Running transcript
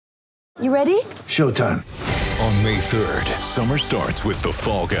You ready? Showtime. On May 3rd, summer starts with The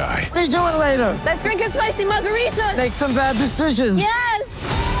Fall Guy. Let's do it later. Let's drink a spicy margarita. Make some bad decisions. Yes.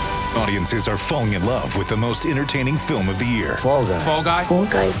 Audiences are falling in love with the most entertaining film of the year. Fall Guy. Fall Guy? Fall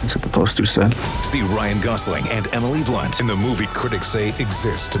Guy. That's what the poster said. See Ryan Gosling and Emily Blunt in the movie critics say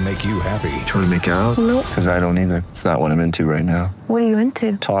exists to make you happy. Trying to make it out? Nope. Because I don't either. It's not what I'm into right now. What are you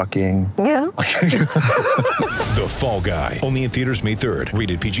into? Talking. Yeah. The Fall Guy. Only in theaters May 3rd.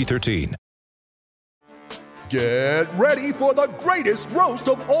 Rated PG-13. Get ready for the greatest roast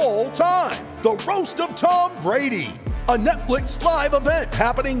of all time, the Roast of Tom Brady, a Netflix live event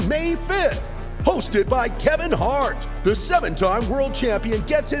happening May 5th. Hosted by Kevin Hart, the 7-time world champion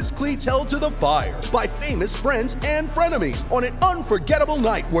gets his cleats held to the fire by famous friends and frenemies on an unforgettable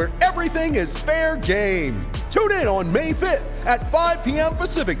night where everything is fair game. Tune in on May 5th at 5 p.m.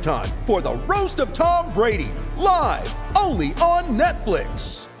 Pacific time for the Roast of Tom Brady, live only on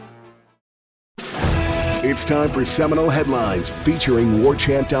Netflix. It's time for Seminole Headlines, featuring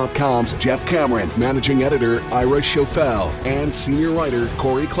WarChant.com's Jeff Cameron, managing editor Ira Schofel, and senior writer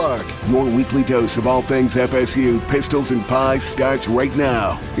Corey Clark. Your weekly dose of all things FSU, pistols, and pies starts right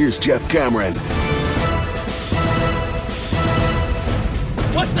now. Here's Jeff Cameron.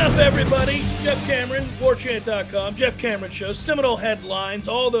 What's up, everybody? Jeff Cameron, WarChant.com, Jeff Cameron Show, Seminole Headlines,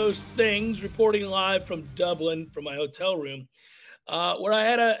 all those things, reporting live from Dublin from my hotel room. Where I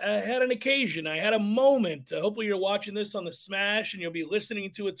had an occasion, I had a moment. Hopefully you're watching this on the Smash and you'll be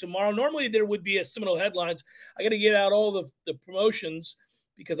listening to it tomorrow. Normally there would be a Seminole Headlines. I got to get out all the promotions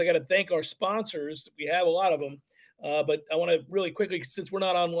because I got to thank our sponsors. We have a lot of them. But I want to really quickly, since we're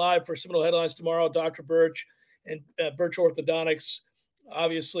not on live for Seminole Headlines tomorrow, Dr. Birch and Birch Orthodontics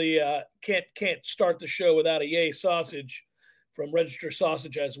obviously can't start the show without a yay sausage from Register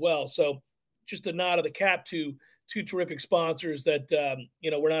Sausage as well. So just a nod of the cap to two terrific sponsors that,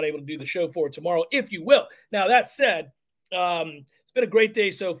 we're not able to do the show for tomorrow, if you will. Now, that said, it's been a great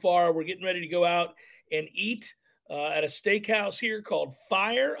day so far. We're getting ready to go out and eat at a steakhouse here called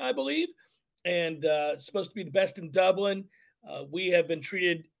Fire, I believe. And it's supposed to be the best in Dublin. We have been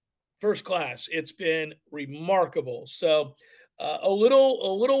treated first class. It's been remarkable. So a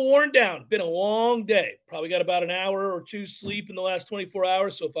little worn down. Been a long day. Probably got about an hour or two sleep in the last 24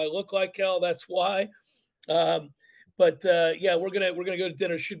 hours. So if I look like hell, that's why. But we're gonna go to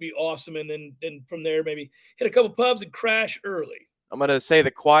dinner. Should be awesome, and then from there maybe hit a couple pubs and crash early. I'm gonna say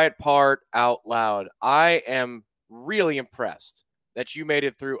the quiet part out loud. I am really impressed that you made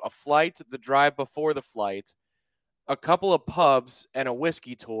it through a flight, the drive before the flight, a couple of pubs, and a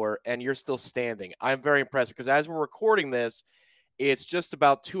whiskey tour, and you're still standing. I'm very impressed because as we're recording this, it's just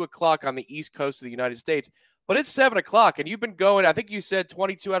about 2:00 on the East Coast of the United States, but it's 7:00, and you've been going. I think you said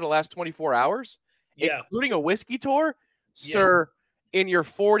 22 out of the last 24 hours. Yeah. Including a whiskey tour? Yeah. Sir, in your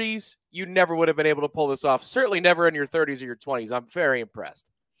 40s, you never would have been able to pull this off. Certainly never in your 30s or your 20s. I'm very impressed.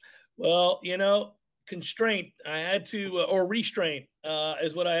 Well, constraint. I had to, or restraint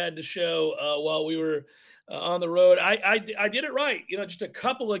is what I had to show while we were on the road. I did it right. Just a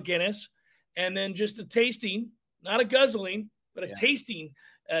couple of Guinness and then just a tasting, not a guzzling, but a tasting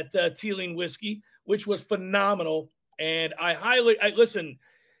at Teeling Whiskey, which was phenomenal. And listen,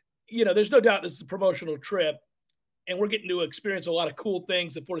 there's no doubt this is a promotional trip, and we're getting to experience a lot of cool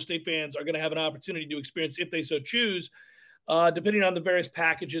things that Florida State fans are going to have an opportunity to experience if they so choose, depending on the various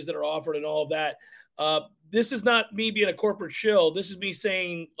packages that are offered and all of that. This is not me being a corporate shill. This is me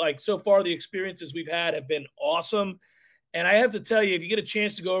saying, so far the experiences we've had have been awesome. And I have to tell you, if you get a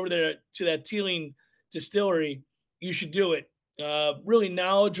chance to go over there to that Teeling distillery, you should do it. Really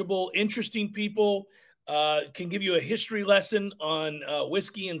knowledgeable, interesting people. Can give you a history lesson on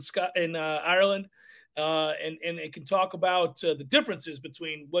whiskey in Ireland, and it can talk about the differences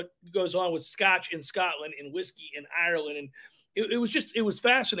between what goes on with Scotch in Scotland and whiskey in Ireland. And it was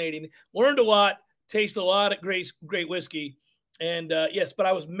fascinating. Learned a lot, tasted a lot of great whiskey. And yes, but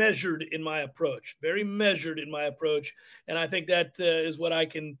I was measured in my approach, very measured in my approach. And I think that is what I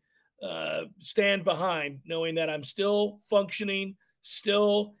can stand behind, knowing that I'm still functioning,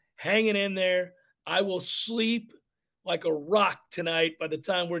 still hanging in there. I will sleep like a rock tonight by the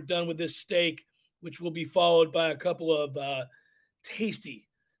time we're done with this steak, which will be followed by a couple of tasty,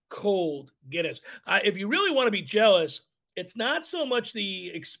 cold Guinness. If you really want to be jealous, it's not so much the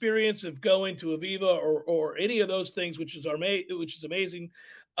experience of going to Aviva or any of those things, which is amazing,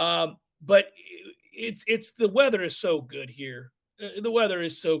 but it's the weather is so good here. The weather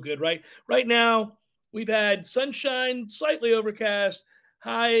is so good, right? Right now, we've had sunshine, slightly overcast,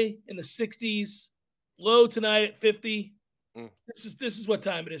 high in the 60s, low tonight at 50. This is what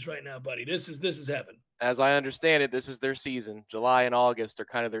time it is right now, buddy. This is heaven. As I understand it, this is their season. July and August are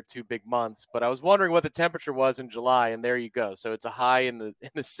kind of their 2 big months. But I was wondering what the temperature was in July, and there you go. So it's a high in the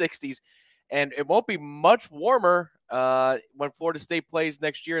 60s, and it won't be much warmer when Florida State plays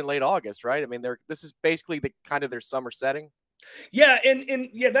next year in late August, right? I mean, this is basically the kind of their summer setting. Yeah, and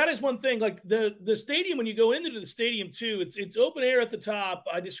yeah, that is one thing. Like the stadium, when you go into the stadium too, it's open air at the top.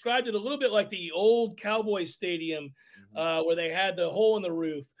 I described it a little bit like the old Cowboys Stadium, where they had the hole in the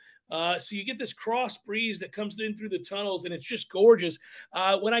roof. So you get this cross breeze that comes in through the tunnels, and it's just gorgeous.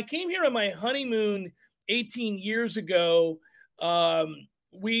 When I came here on my honeymoon 18 years ago,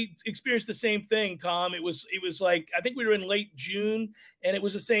 we experienced the same thing, Tom. It was like, I think we were in late June, and it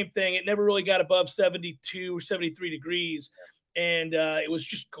was the same thing. It never really got above 72 or 73 degrees. And it was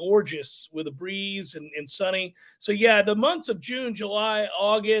just gorgeous with a breeze and sunny. So yeah, the months of June, July,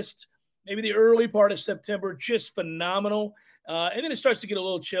 August, maybe the early part of September, just phenomenal. And then it starts to get a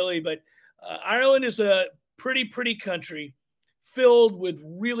little chilly, but Ireland is a pretty country filled with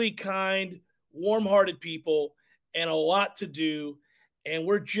really kind, warm-hearted people and a lot to do. And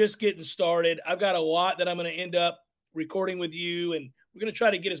we're just getting started. I've got a lot that I'm going to end up recording with you, and we're going to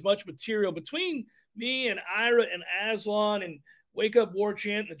try to get as much material between me and Ira and Aslan and Wake Up War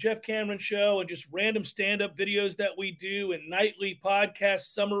Chant and the Jeff Cameron Show and just random stand-up videos that we do and nightly podcast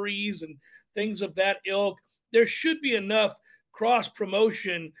summaries and things of that ilk. There should be enough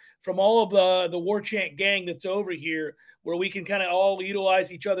cross-promotion from all of the War Chant gang that's over here where we can kind of all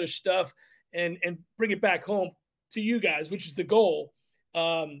utilize each other's stuff and bring it back home to you guys, which is the goal.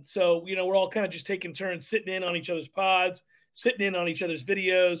 So, we're all kind of just taking turns sitting in on each other's pods, sitting in on each other's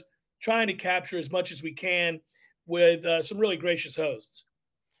videos, trying to capture as much as we can with some really gracious hosts.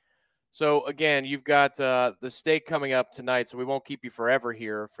 So, again, you've got the steak coming up tonight, so we won't keep you forever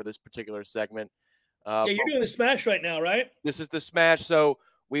here for this particular segment. Yeah, you're doing the Smash right now, right? This is the Smash. So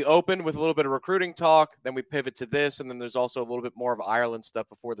we open with a little bit of recruiting talk, then we pivot to this, and then there's also a little bit more of Ireland stuff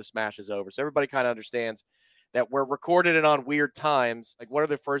before the Smash is over. So everybody kind of understands that we're recorded and on weird times. Like, what are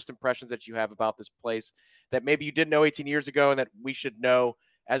the first impressions that you have about this place that maybe you didn't know 18 years ago and that we should know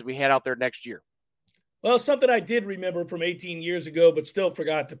as we head out there next year? Well, something I did remember from 18 years ago, but still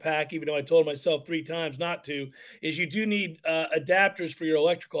forgot to pack, even though I told myself 3 times not to, is you do need adapters for your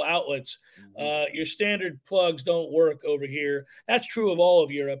electrical outlets. Your standard plugs don't work over here. That's true of all of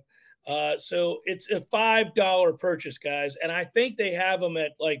Europe. So it's a $5 purchase, guys. And I think they have them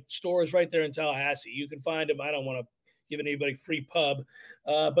at like stores right there in Tallahassee. You can find them. I don't want to give anybody free pub,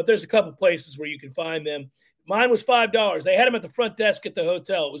 but there's a couple places where you can find them. Mine was $5. They had them at the front desk at the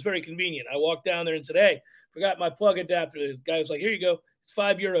hotel. It was very convenient. I walked down there and said, "Hey, forgot my plug adapter." The guy was like, "Here you go. It's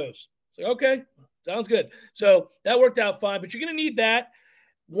 €5." It's like, okay, sounds good. So that worked out fine, but you're going to need that.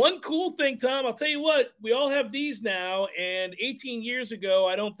 One cool thing, Tom, I'll tell you what, we all have these now. And 18 years ago,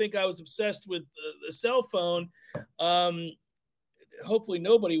 I don't think I was obsessed with the cell phone. Hopefully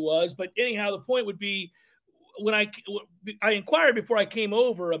nobody was. But anyhow, the point would be, when I inquired before I came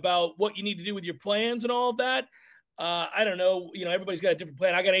over about what you need to do with your plans and all of that. I don't know. Everybody's got a different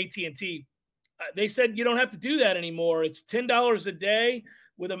plan. I got AT&T. They said you don't have to do that anymore. It's $10 a day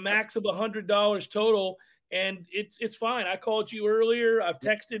with a max of $100 total. And it's fine. I called you earlier. I've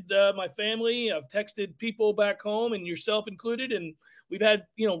texted my family. I've texted people back home, and yourself included. And we've had,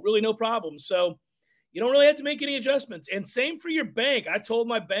 really no problems. So you don't really have to make any adjustments. And same for your bank. I told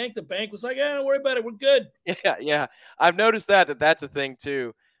my bank, the bank was like, don't worry about it. We're good. Yeah. I've noticed that's a thing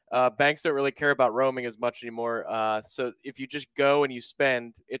too. Banks don't really care about roaming as much anymore. So if you just go and you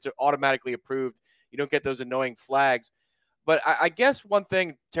spend, it's automatically approved. You don't get those annoying flags. But I guess one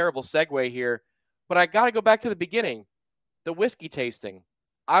thing, terrible segue here, but I got to go back to the beginning, the whiskey tasting.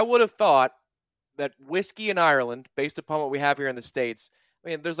 I would have thought that whiskey in Ireland, based upon what we have here in the States, I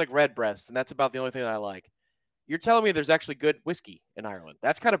mean, there's like Redbreast, and that's about the only thing that I like. You're telling me there's actually good whiskey in Ireland.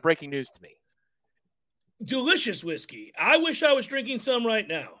 That's kind of breaking news to me. Delicious whiskey. I wish I was drinking some right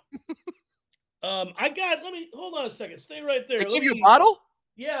now. Let me, hold on a second. Stay right there. They give you a bottle?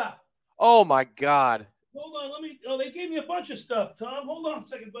 Yeah. Oh, my God. Hold on. They gave me a bunch of stuff, Tom. Hold on a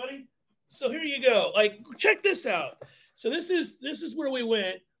second, buddy. So here you go. Like, check this out. So this is where we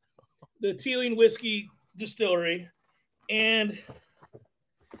went, the Teeling Whiskey Distillery. And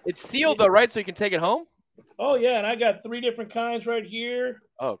it's sealed though, right? So you can take it home? Oh yeah, and I got 3 different kinds right here.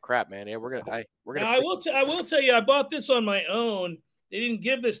 Oh crap, man! Yeah, we're gonna. I will tell you, I bought this on my own. They didn't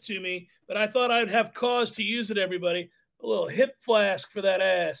give this to me, but I thought I'd have cause to use it. Everybody, a little hip flask for that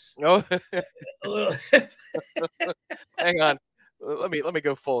ass. No, a little. Hang on, let me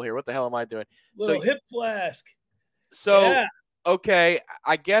go full here. What the hell am I doing? Little hip flask. So. Yeah. Okay,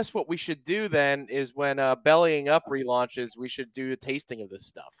 I guess what we should do then is when Bellying Up relaunches, we should do a tasting of this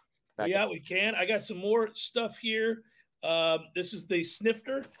stuff. Back Yeah, at we can. I got some more stuff here. This is the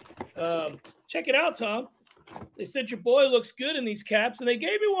snifter. Check it out, Tom. They said your boy looks good in these caps, and they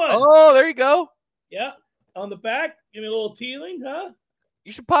gave me one. Oh, there you go. Yeah, on the back, give me a little tealing, huh?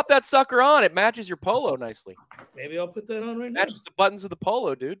 You should pop that sucker on. It matches your polo nicely. Maybe I'll put that on right now. Matches the buttons of the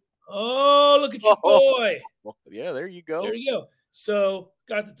polo, dude. Oh, look at your boy. Well, yeah, there you go. There you go. So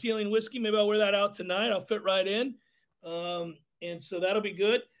got the tealing whiskey. Maybe I'll wear that out tonight. I'll fit right in. And so that'll be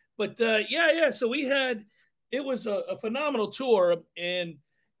good. But yeah. So it was a phenomenal tour. And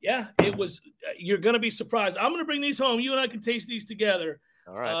yeah, it was, you're going to be surprised. I'm going to bring these home. You and I can taste these together.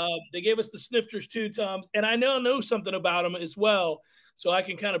 All right. They gave us the snifters too, Tom. And I now know something about them as well. So I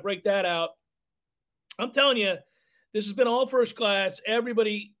can kind of break that out. I'm telling you, this has been all first class.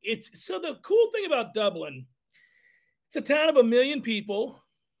 Everybody, so the cool thing about Dublin, it's a town of 1 million people,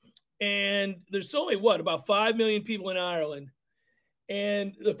 and there's only about 5 million people in Ireland.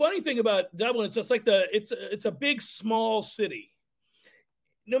 And the funny thing about Dublin, it's a big, small city.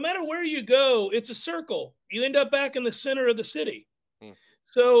 No matter where you go, it's a circle. You end up back in the center of the city.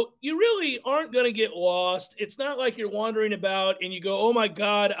 So you really aren't going to get lost. It's not like you're wandering about and you go, oh my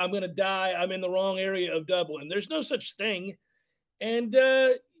God, I'm going to die. I'm in the wrong area of Dublin. There's no such thing. And,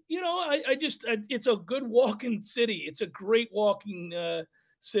 it's a good walking city. It's a great walking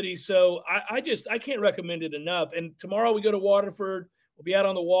city. So I can't recommend it enough. And tomorrow we go to Waterford. We'll be out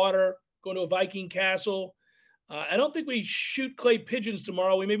on the water, going to a Viking castle. I don't think we shoot clay pigeons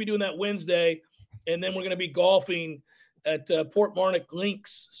tomorrow. We may be doing that Wednesday. And then we're going to be golfing at Portmarnock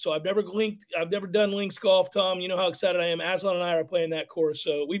Links. So I've never done links golf, Tom. You know how excited I am. Aslan and I are playing that course.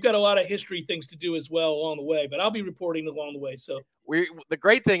 So we've got a lot of history things to do as well along the way, but I'll be reporting along the way. So the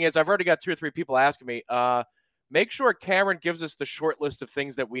great thing is I've already got 2 or 3 people asking me, make sure Cameron gives us the short list of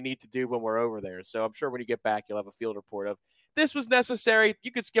things that we need to do when we're over there. So I'm sure when you get back, you'll have a field report of this was necessary.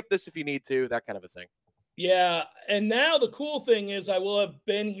 You could skip this if you need to, that kind of a thing. Yeah. And now the cool thing is I will have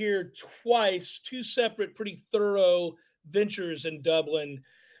been here twice, 2 separate, pretty thorough ventures in Dublin,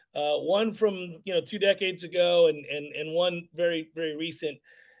 one from 2 decades ago and one very, very recent.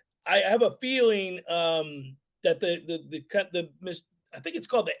 I have a feeling that I think it's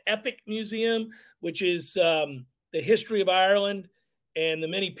called the Epic Museum, which is the history of Ireland and the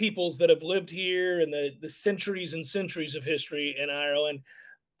many peoples that have lived here and the centuries and centuries of history in Ireland.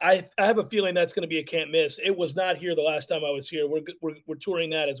 I have a feeling that's going to be a can't miss. It was not here the last time I was here. We're touring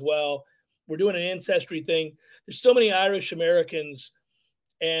that as well. We're doing an ancestry thing. There's so many Irish Americans,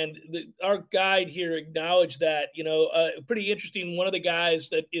 and our guide here acknowledged that, pretty interesting. One of the guys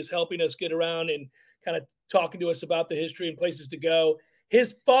that is helping us get around and kind of talking to us about the history and places to go,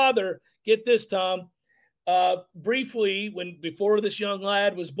 his father, get this, Tom, briefly, before this young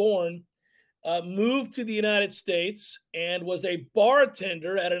lad was born, moved to the United States and was a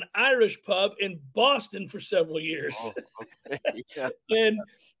bartender at an Irish pub in Boston for several years. Oh, okay. Yeah.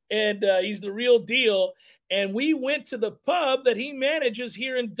 And he's the real deal. And we went to the pub that he manages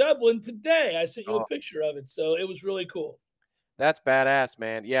here in Dublin today. I sent you a picture of it. So it was really cool. That's badass,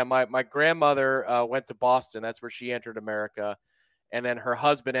 man. Yeah, my grandmother went to Boston. That's where she entered America. And then her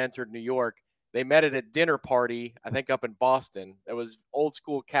husband entered New York. They met at a dinner party, I think, up in Boston. It was old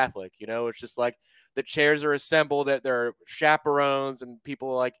school Catholic, It's just like the chairs are assembled. There are chaperones and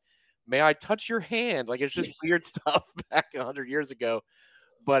people are like, may I touch your hand? Like, it's just weird stuff back 100 years ago.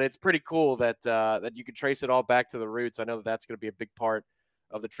 But it's pretty cool that you can trace it all back to the roots. I know that's going to be a big part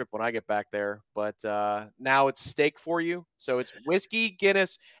of the trip when I get back there. But now it's steak for you. So it's whiskey,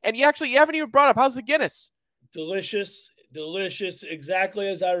 Guinness. And you haven't even brought up, how's the Guinness? Delicious, exactly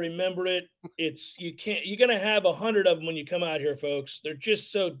as I remember it. You're going to have 100 of them when you come out here, folks. They're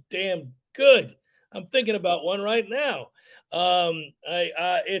just so damn good. I'm thinking about one right now.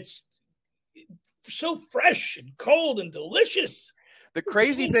 It's so fresh and cold and delicious. The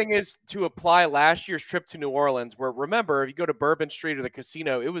crazy thing is to apply last year's trip to New Orleans, where, remember, if you go to Bourbon Street or the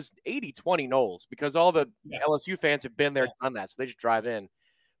casino, it was 80-20 Knowles because all the LSU fans have been there and done that, so they just drive in.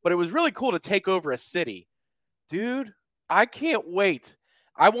 But it was really cool to take over a city. Dude, I can't wait.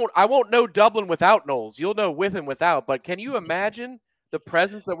 I won't know Dublin without Knowles. You'll know with and without. But can you imagine the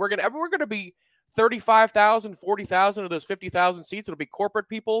presence that we're going to be 35,000, 40,000 of those 50,000 seats. It'll be corporate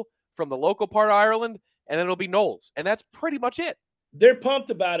people from the local part of Ireland, and then it'll be Knowles. And that's pretty much it. They're pumped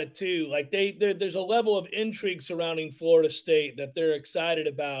about it too. Like there's a level of intrigue surrounding Florida State that they're excited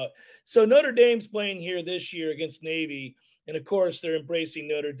about. So Notre Dame's playing here this year against Navy. And of course, they're embracing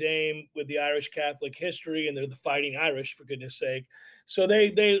Notre Dame with the Irish Catholic history, and they're the Fighting Irish, for goodness sake. So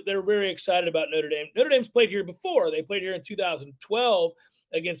they're very excited about Notre Dame. Notre Dame's played here before. They played here in 2012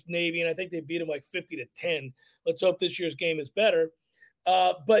 against Navy, and I think they beat them like 50-10. Let's hope this year's game is better.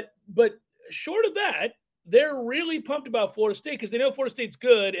 But short of that, they're really pumped about Florida State because they know Florida State's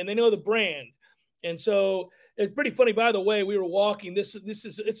good and they know the brand. And so it's pretty funny. By the way, we were walking. It's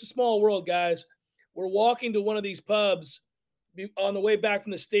a small world, guys. We're walking to one of these pubs on the way back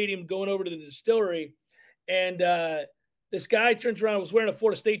from the stadium, going over to the distillery, and this guy turns around and was wearing a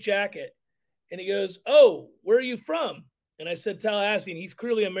Florida State jacket, and he goes, "Oh, where are you from?" And I said Tallahassee, and he's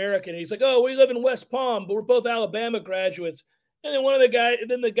clearly American. And he's like, "Oh, we live in West Palm, but we're both Alabama graduates." And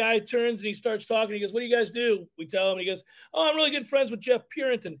then the guy turns and he starts talking. He goes, "What do you guys do?" We tell him, and he goes, "Oh, I'm really good friends with Jeff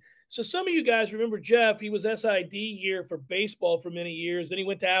Purinton." So some of you guys remember Jeff. He was SID here for baseball for many years. Then he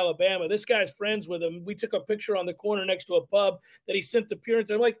went to Alabama. This guy's friends with him. We took a picture on the corner next to a pub that he sent to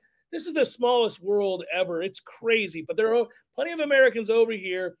Purinton. I'm like, this is the smallest world ever. It's crazy. But there are plenty of Americans over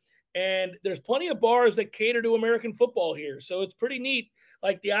here, and there's plenty of bars that cater to American football here. So it's pretty neat.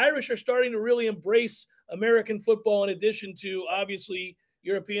 Like the Irish are starting to really embrace American football in addition to, obviously,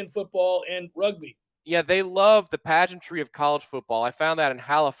 European football and rugby. Yeah, they love the pageantry of college football. I found that in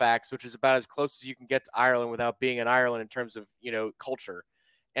Halifax, which is about as close as you can get to Ireland without being in Ireland in terms of, culture.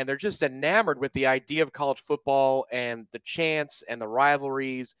 And they're just enamored with the idea of college football and the chants and the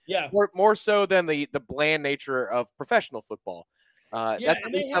rivalries. Yeah. More so than the bland nature of professional football. That's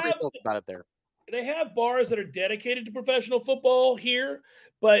at least how they felt about it there. They have bars that are dedicated to professional football here,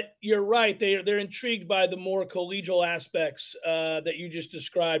 but you're right. They're intrigued by the more collegial aspects that you just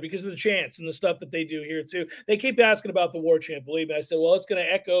described because of the chants and the stuff that they do here too. They keep asking about the war chant. Believe me, I said, well, it's going to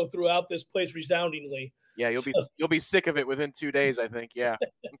echo throughout this place resoundingly. Yeah, you'll be sick of it within 2 days, I think. Yeah.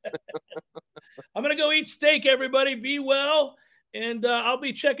 I'm going to go eat steak, everybody. Be well, and I'll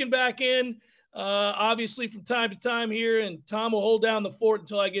be checking back in, obviously, from time to time here, and Tom will hold down the fort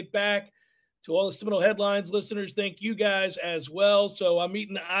until I get back. To all the Seminole Headlines listeners, thank you guys as well. So I'm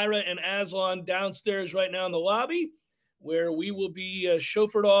meeting Ira and Aslan downstairs right now in the lobby where we will be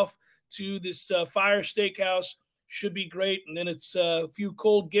chauffeured off to this Fire Steakhouse. Should be great. And then it's a few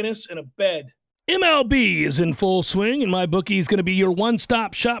cold Guinness and a bed. MLB is in full swing, and MyBookie is going to be your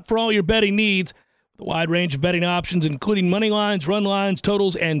one-stop shop for all your betting needs. With a wide range of betting options, including money lines, run lines,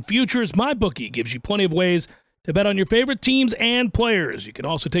 totals, and futures, MyBookie gives you plenty of ways to bet on your favorite teams and players. You can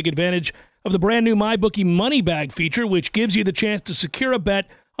also take advantage of the brand new MyBookie Money Bag feature, which gives you the chance to secure a bet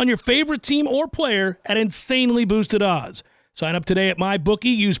on your favorite team or player at insanely boosted odds. Sign up today at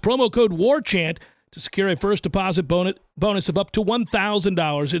MyBookie. Use promo code WARCHANT to secure a first deposit bonus of up to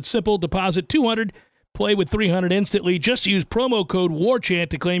 $1,000. It's simple. Deposit $200, play with $300 instantly. Just use promo code WARCHANT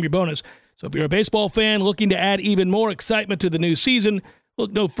to claim your bonus. So if you're a baseball fan looking to add even more excitement to the new season,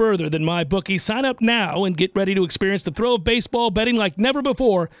 look no further than MyBookie. Sign up now and get ready to experience the thrill of baseball betting like never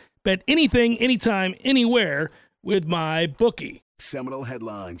before. Bet anything, anytime, anywhere with MyBookie. Seminole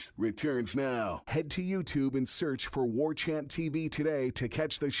Headlines returns now. Head to YouTube and search for War Chant TV today to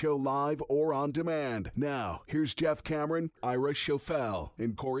catch the show live or on demand. Now, here's Jeff Cameron, Ira Schofel,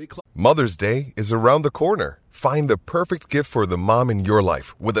 and Corey Clark. Mother's Day is around the corner. Find the perfect gift for the mom in your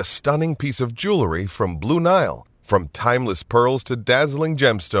life with a stunning piece of jewelry from Blue Nile. From timeless pearls to dazzling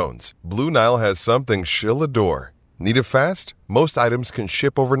gemstones, Blue Nile has something she'll adore. Need it fast? Most items can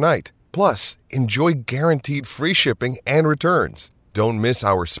ship overnight. Plus, enjoy guaranteed free shipping and returns. Don't miss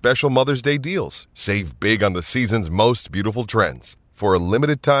our special Mother's Day deals. Save big on the season's most beautiful trends. For a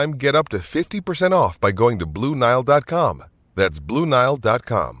limited time, get up to 50% off by going to BlueNile.com. That's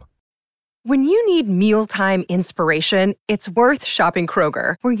BlueNile.com. When you need mealtime inspiration, it's worth shopping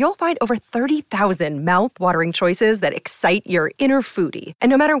Kroger, where you'll find over 30,000 mouth-watering choices that excite your inner foodie. And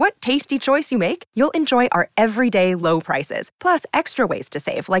no matter what tasty choice you make, you'll enjoy our everyday low prices, plus extra ways to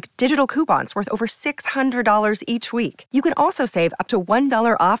save, like digital coupons worth over $600 each week. You can also save up to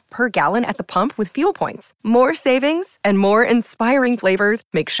 $1 off per gallon at the pump with fuel points. More savings and more inspiring flavors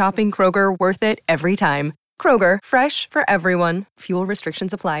make shopping Kroger worth it every time. Kroger, fresh for everyone. Fuel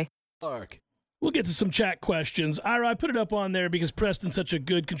restrictions apply. Clark. We'll get to some chat questions. Ira, I put it up on there because Preston's such a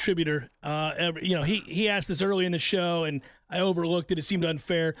good contributor. He asked this early in the show, and I overlooked it. It seemed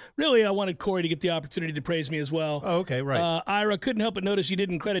unfair. Really, I wanted Corey to get the opportunity to praise me as well. Oh, okay, right. Ira, couldn't help but notice you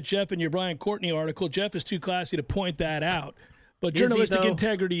didn't credit Jeff in your Brian Courtney article. Jeff is too classy to point that out. But journalistic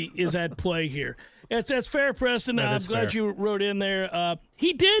integrity is at play here. That's fair, Preston. I'm glad you wrote in there.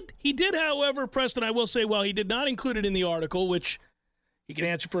 He did, however, Preston, I will say, while he did not include it in the article, which he can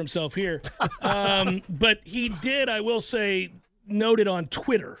answer for himself here. But he did, I will say, note it on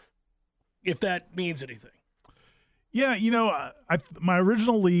Twitter, if that means anything. Yeah, my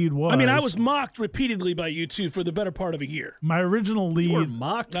original lead was... I was mocked repeatedly by you two for the better part of a year. My original lead... You were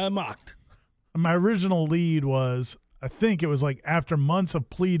mocked? Mocked. My original lead was, I think it was like after months of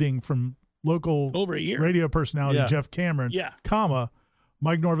pleading from local over a year radio personality yeah. Jeff Cameron, yeah. comma,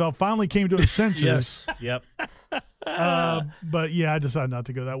 Mike Norvell finally came to his senses. Yes. Yep. But yeah, I decided not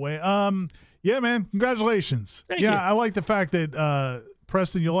to go that way. Yeah, man, congratulations. Thank you. I like the fact that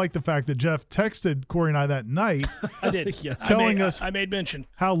Preston, you like the fact that Jeff texted Corey and I that night. I did. Yes. Telling us I made mention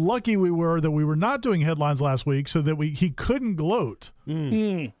how lucky we were that we were not doing headlines last week, so that he couldn't gloat.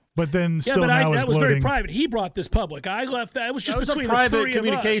 But then still now that was gloating. very private. He brought this public. I left that. It was just That was between a private the three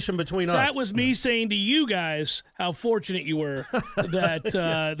communication of us. between us. That was me saying to you guys how fortunate you were that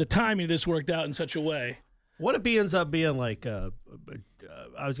the timing of this worked out in such a way. What if he ends up being like, I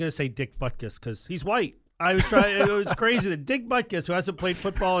was going to say Dick Butkus because he's white. I was trying. It was crazy that Dick Butkus, who hasn't played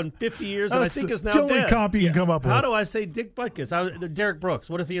football in 50 years, and I think is now the only dead. comp you can come up with. How do I say Dick Butkus? Derek Brooks.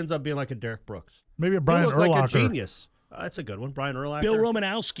 What if he ends up being like a Derek Brooks? Maybe a Brian he looked Urlacher. like a genius. That's a good one. Brian Urlacher. Bill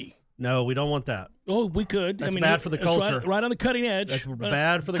Romanowski. No, we don't want that. Oh, we could. That's bad for the culture. Right on the cutting edge. That's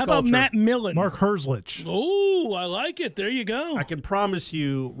bad for the How culture. about Matt Millen? Mark Herzlich. Oh, I like it. There you go. I can promise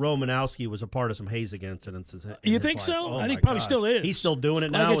you Romanowski was a part of some hazing incidents. You think so? Oh I think my probably gosh. still is. He's still doing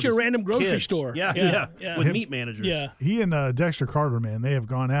it Like now. at your random grocery store. Yeah. With Him- meat managers. Yeah. He and Dexter Carter, man, they have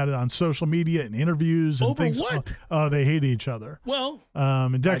gone at it on social media and interviews and Over things. what? Oh, they hate each other. Well,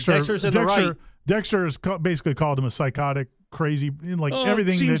 And Dexter, Dexter's in the right. Dexter has basically called him a psychotic, crazy, like Oh,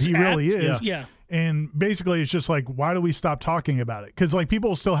 everything that seems he really apt. is. Yeah. And basically, it's just like, why do we stop talking about it? Because like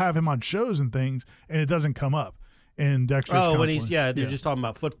people still have him on shows and things, and it doesn't come up. And Dexter's when constantly- he's they're just talking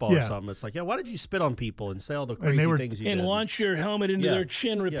about football or Yeah. something. It's like, why did you spit on people and say all the And crazy they were- things you and did? launch your helmet into their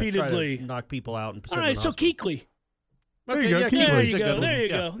chin Yeah, try to repeatedly. knock people out. And All right, so Keekly. There you go, Yeah, Keekly's There a you a go. good There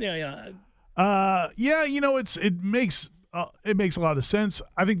one. you Yeah. go. Yeah. Yeah, it makes a lot of sense.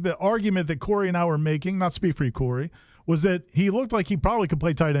 I think the argument that Corey and I were making, not speak for you, Corey, was that he looked like he probably could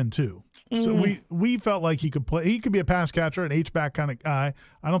play tight end too. So we felt like he could play. He could be a pass catcher, an H-back kind of guy.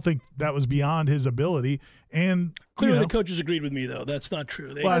 I don't think that was beyond his ability. And Clearly, the coaches agreed with me, though. That's not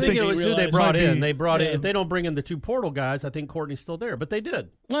true. Well, I think it was who they realized- brought Might in. be. They brought in. Yeah. If they don't bring in the two portal guys, I think Courtney's still there. But they did.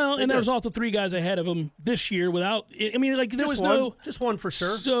 Well, They and there did. was also three guys ahead of him this year without. I mean, like there was no. Just one for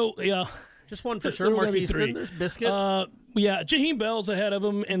sure. So yeah, Just one for There sure. were gonna be Marquise, three. there's Biscuit. Yeah, Jaheim Bell's ahead of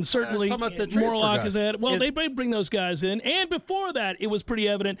him, and certainly talking about the transfer Morlock guy. is ahead. Well, It- they bring those guys in, and before that, it was pretty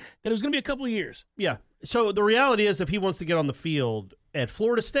evident that it was going to be a couple of years. Yeah. So the reality is, if he wants to get on the field at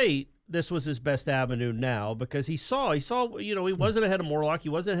Florida State, this was his best avenue now because he saw, he wasn't ahead of Morlock. He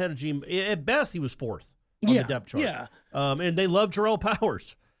wasn't ahead of Gene. At best, he was fourth on the depth chart. Yeah. And they love Jarrell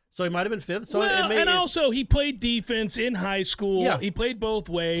Powers. So he might have been fifth. So also he played defense in high school. Yeah. He played both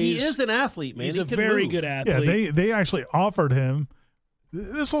ways. he is an athlete, man. He's He a can very move. good athlete. yeah, they actually offered him.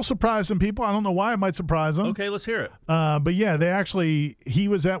 This will surprise some people. I don't know why it might surprise them. Okay, let's hear it. But yeah, he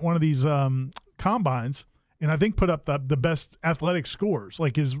was at one of these combines, and I think put up the best athletic scores.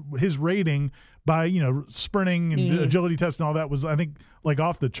 Like his rating by sprinting and agility test and all that was, I think, like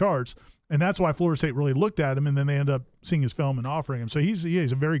off the charts. And that's why Florida State really looked at him, and then they end up seeing his film and offering him. So he's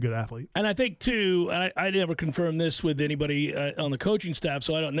a very good athlete. And I think, too, I never confirmed this with anybody on the coaching staff,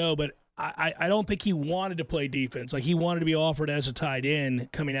 so I don't know, but I don't think he wanted to play defense. Like, he wanted to be offered as a tight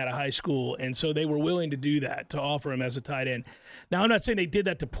end coming out of high school, and so they were willing to do that, to offer him as a tight end. Now, I'm not saying they did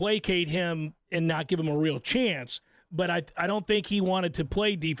that to placate him and not give him a real chance, but I don't think he wanted to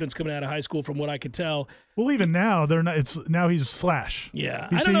play defense coming out of high school from what I could tell. Well, even now they're not. Now he's slash. Yeah,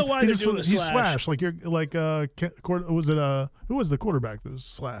 I don't know why they're doing the He's slash. slash. Like you're like was it who was the quarterback that was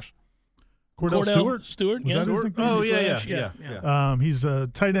slash? Cordell Stewart, Was yeah. that his nickname? Oh, Slash, yeah. He's a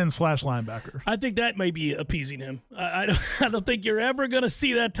tight end slash linebacker. I think that may be appeasing him. I don't think you're ever going to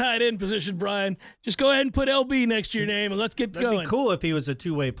see that tight end position, Brian. Just go ahead and put LB next to your name and let's get That'd going. be cool if he was a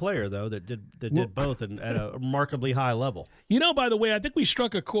two-way player, though, that did both and at a remarkably high level. By the way, I think we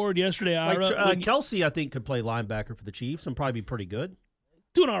struck a chord yesterday, Ira. Like, Kelsey, I think, could play linebacker for the Chiefs and probably be pretty good.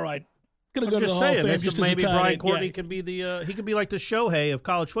 Doing all right. Going to I'm go to the just Hall of saying, Fame this just is as a maybe tight Brian end. Courtney Yeah. can be he could be like the Shohei of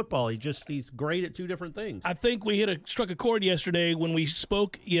college football. He's great at two different things. I think we struck a chord yesterday when we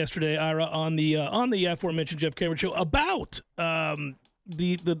spoke yesterday, Ira, on the aforementioned Jeff Cameron show about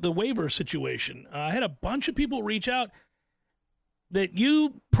the waiver situation. I had a bunch of people reach out that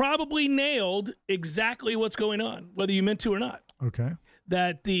you probably nailed exactly what's going on, whether you meant to or not. Okay.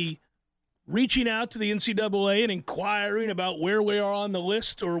 That the reaching out to the NCAA and inquiring about where we are on the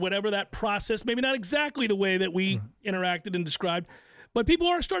list or whatever that process, maybe not exactly the way that we interacted and described, but people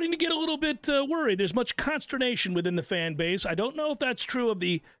are starting to get a little bit worried. There's much consternation within the fan base. I don't know if that's true of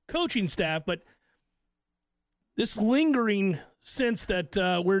the coaching staff, but this lingering sense that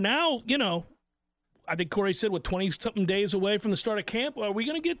we're now, I think Corey said, 20-something days away from the start of camp. Are we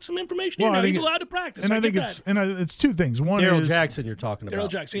going to get some information? Well, I think he's allowed to practice. And I think it's two things. One Daryl is Jackson you're talking about. Daryl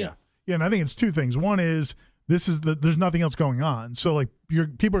Jackson, yeah. Yeah, and I think it's two things. One is there's nothing else going on. So like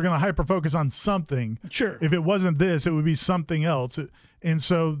people are going to hyper focus on something. Sure. If it wasn't this, it would be something else. And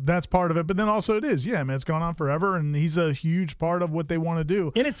so that's part of it. But then also it is, yeah, man, it's gone on forever, and he's a huge part of what they want to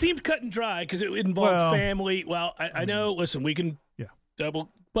do. And it seemed cut and dry because it involved family. Well, I know, listen, we can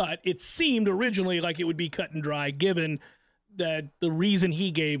double, but it seemed originally like it would be cut and dry given that the reason he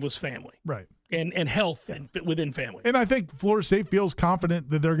gave was family. Right. And health and within family. And I think Florida State feels confident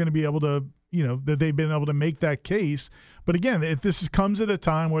that they're going to be able to, that they've been able to make that case. But again, if this comes at a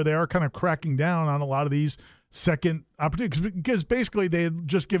time where they are kind of cracking down on a lot of these second opportunities, because basically they had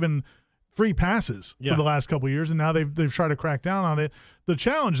just given free passes for the last couple of years, and now they've tried to crack down on it. The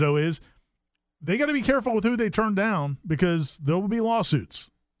challenge, though, is they got to be careful with who they turn down because there will be lawsuits,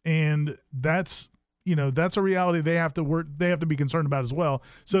 and that's a reality they have to be concerned about as well.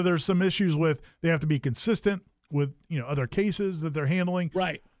 So there's some issues with they have to be consistent with other cases that they're handling.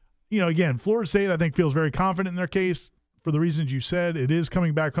 Right. Again, Florida State I think feels very confident in their case for the reasons you said. It is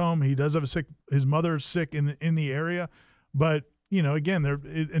coming back home. He does have his mother's sick in the area, but again,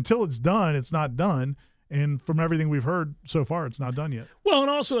 until it's done, it's not done. And from everything we've heard so far, it's not done yet. Well,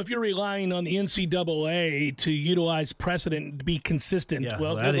 and also if you're relying on the NCAA to utilize precedent to be consistent, good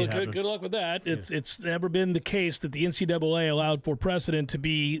luck with that. It's never been the case that the NCAA allowed for precedent to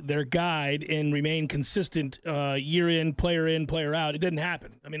be their guide and remain consistent year in, player out. It didn't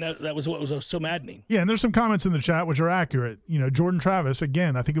happen. I mean, that was what was so maddening. Yeah, and there's some comments in the chat which are accurate. Jordan Travis,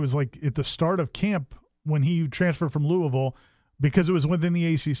 again, I think it was like at the start of camp when he transferred from Louisville, because it was within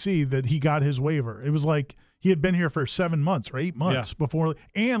the ACC that he got his waiver. It was like he had been here for 7 months or 8 months before,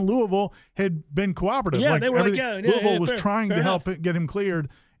 and Louisville had been cooperative. Yeah, they were Louisville was trying to help get him cleared,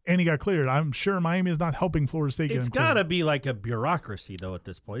 and he got cleared. I'm sure Miami is not helping Florida State get him cleared. It's got to be like a bureaucracy, though, at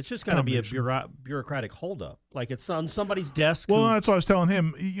this point. It's just got to be a bureaucratic holdup. Like it's on somebody's desk. Well, that's what I was telling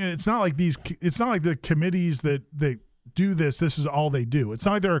him. It's not like the committees that do this. This is all they do. It's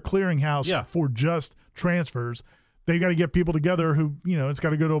not like they're a clearinghouse for just transfers. They got to get people together who, it's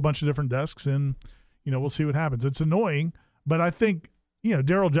got to go to a bunch of different desks, and, we'll see what happens. It's annoying, but I think,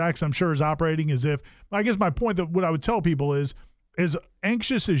 Daryl Jackson, I'm sure, is operating as if, I guess my point that what I would tell people is, as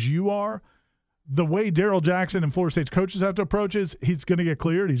anxious as you are, the way Daryl Jackson and Florida State's coaches have to approach is he's going to get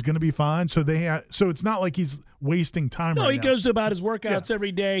cleared. He's going to be fine. So so it's not like he's wasting time. No, right he now. goes about his workouts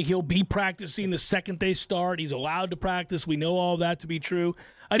every day. He'll be practicing the second they start. He's allowed to practice. We know all that to be true.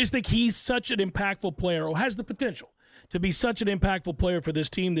 I just think he's such an impactful player, or has the potential to be such an impactful player for this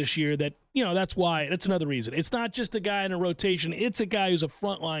team this year that, that's another reason. It's not just a guy in a rotation. It's a guy who's a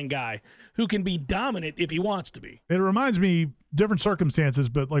frontline guy who can be dominant if he wants to be. It reminds me, different circumstances,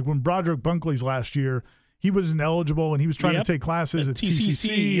 but like when Broderick Bunkley's last year, he was ineligible and he was trying to take classes at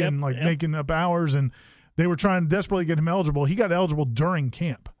TCC and making up hours, and they were trying to desperately get him eligible. He got eligible during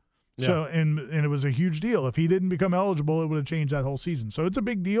camp. Yeah. So and it was a huge deal. If he didn't become eligible, it would have changed that whole season. So it's a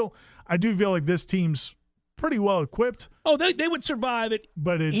big deal. I do feel like this team's pretty well equipped. Oh, they would survive it,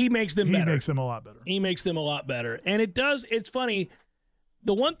 but he makes them better. He makes them a lot better. He makes them a lot better. And it's funny,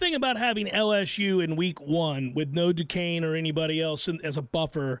 the one thing about having LSU in week 1 with no Duquesne or anybody else as a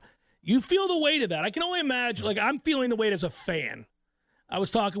buffer, you feel the weight of that. I can only imagine, I'm feeling the weight as a fan. I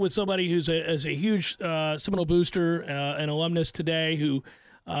was talking with somebody who's a huge Seminole booster, an alumnus today who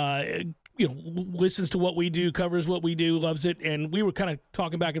listens to what we do, covers what we do, loves it. And we were kind of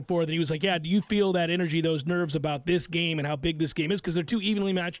talking back and forth, and he was like, yeah, do you feel that energy, those nerves about this game and how big this game is? Because they're two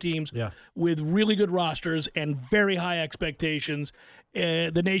evenly matched teams with really good rosters and very high expectations.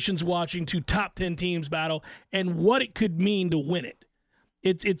 The nation's watching 2 top 10 teams battle, and what it could mean to win it.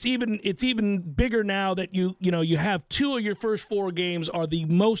 It's even bigger now that you have 2 of your first 4 games are the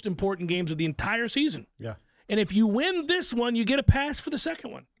most important games of the entire season. Yeah. And if you win this one, you get a pass for the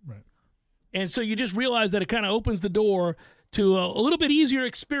second one. Right. And so you just realize that it kind of opens the door to a little bit easier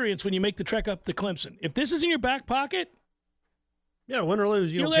experience when you make the trek up to Clemson. If this is in your back pocket, win or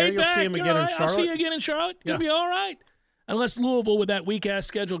lose, you're laid back. You'll see him again in Charlotte. I'll see you again in Charlotte. You'll be all right. Unless Louisville, with that weak-ass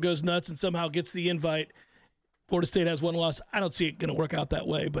schedule, goes nuts and somehow gets the invite. Florida State has 1 loss. I don't see it going to work out that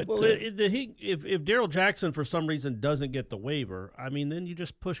way. But if Daryl Jackson for some reason doesn't get the waiver, then you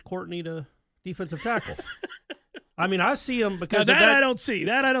just push Courtney to defensive tackle. I see him because I don't see.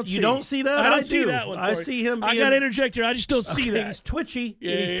 That I don't see. You don't see that? I don't see that one. I see him. I got to interject here. I just don't see that. He's twitchy.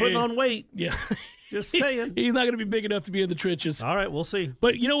 And he's putting on weight. Yeah. Just saying. He's not going to be big enough to be in the trenches. All right, we'll see.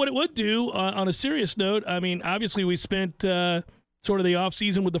 But you know what it would do, on a serious note, obviously we spent sort of the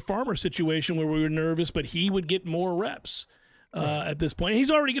offseason with the Farmer situation where we were nervous, but he would get more reps at this point.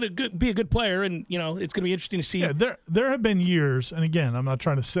 He's already going to be a good player, and, it's going to be interesting to see. Yeah, there have been years, and again, I'm not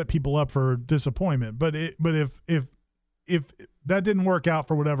trying to set people up for disappointment, but if that didn't work out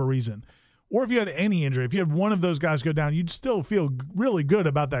for whatever reason, or if you had any injury, if you had one of those guys go down, you'd still feel really good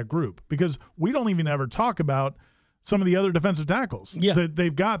about that group because we don't even ever talk about some of the other defensive tackles that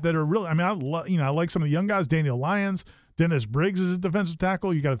they've got that are really. I mean, I like some of the young guys. Daniel Lyons, Dennis Briggs is a defensive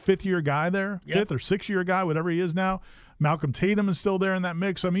tackle. You got a fifth-year guy there, fifth or sixth-year guy, whatever he is now. Malcolm Tatum is still there in that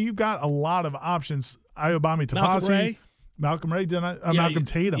mix. I mean, you've got a lot of options. Ayobami Tapasi. Malcolm Ray, Malcolm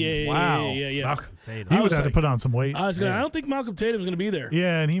Tatum. Wow. Malcolm Tatum. He would have to put on some weight. I don't think Malcolm Tatum's going to be there.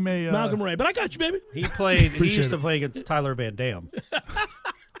 Yeah, and he may. Malcolm Ray, but I got you, baby. He played. He used to play against Tyler Van Dam.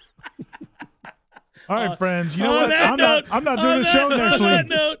 All right, friends. You know what? I'm not doing a show next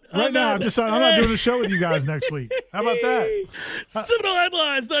week. Right now, I'm not doing a show with you guys next week. How about that? Seminole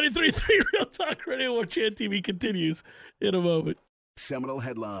Headlines, 93.3 Real Talk Radio. War Chant TV continues in a moment. Seminole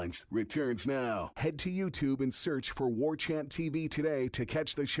Headlines returns now. Head to YouTube and search for War Chant TV today to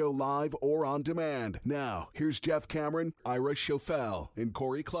catch the show live or on demand. Now, here's Jeff Cameron, Ira Schofel, and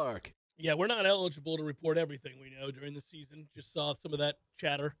Corey Clark. Yeah, we're not eligible to report everything we know during the season. Just saw some of that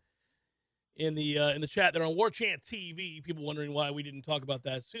chatter in the chat there on War Chant TV. People wondering why we didn't talk about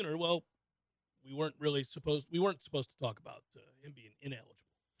that sooner. Well, we weren't supposed to talk about him being ineligible.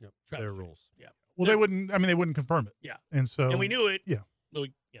 Yep, their rules. Yeah. Well, they wouldn't confirm it. Yeah. And we knew it. Yeah.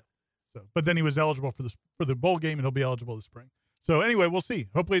 Yeah. So, but then he was eligible for the bowl game, and he'll be eligible this spring. So anyway, we'll see.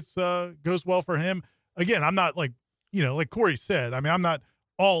 Hopefully it goes well for him. Again, I'm not like Corey said. I mean, I'm not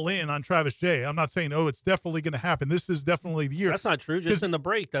all in on Travis Jay. I'm not saying, it's definitely going to happen. This is definitely the year. That's not true. Just in the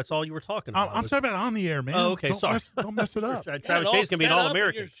break, that's all you were talking about. I'm talking about on the air, man. Oh, okay. Sorry. Don't mess it up. Travis Jay's going to be an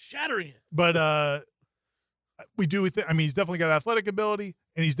All-American. You're shattering it. But we do. I mean, he's definitely got athletic ability,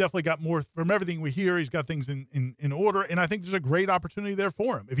 and he's definitely got more. From everything we hear, he's got things in order, and I think there's a great opportunity there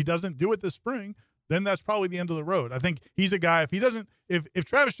for him. If he doesn't do it this spring, then that's probably the end of the road. I think he's a guy. If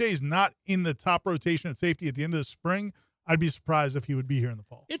Travis Jay is not in the top rotation at safety at the end of the spring, I'd be surprised if he would be here in the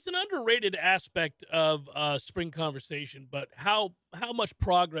fall. It's an underrated aspect of spring conversation, but how much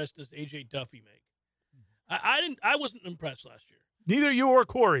progress does A.J. Duffy make? I wasn't impressed last year. Neither you or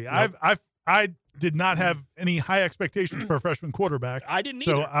Corey. Nope. I did not have any high expectations for a freshman quarterback. I didn't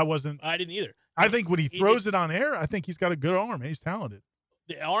either. So I wasn't. I didn't either. I think when he throws it on air, I think he's got a good arm and he's talented.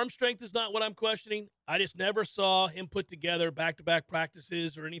 The arm strength is not what I'm questioning. I just never saw him put together back-to-back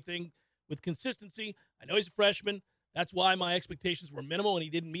practices or anything with consistency. I know he's a freshman. That's why my expectations were minimal, and he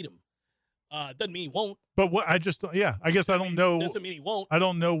didn't meet them. Doesn't mean he won't. But I guess I don't know. Doesn't mean he won't. I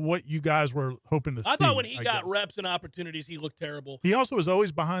don't know what you guys were hoping to see. I thought when he got reps and opportunities, he looked terrible. He also was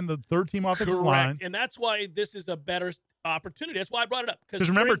always behind the third-team offensive line. And that's why this is a better opportunity. That's why I brought it up. Because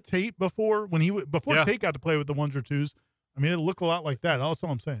remember Tate before Tate got to play with the ones or twos. I mean, it looked a lot like that. That's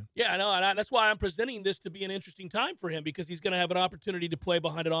all I'm saying. Yeah, I know. And that's why I'm presenting this to be an interesting time for him, because he's going to have an opportunity to play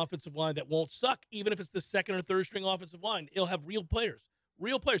behind an offensive line that won't suck, even if it's the second or third string offensive line. He'll have real players.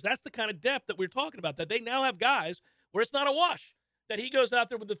 Real players. That's the kind of depth that we're talking about, that they now have guys where it's not a wash, that he goes out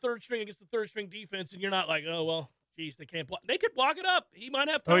there with the third string against the third string defense, and you're not like, oh, well, geez, they can't block. They could block it up. He might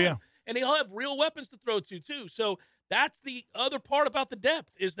have time. Oh, yeah. And he'll have real weapons to throw to, too. So that's the other part about the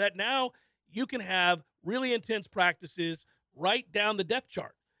depth, is that now you can have really intense practices right down the depth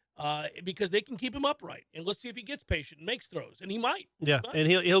chart, because they can keep him upright. And let's see if he gets patient and makes throws. And he might. Yeah, and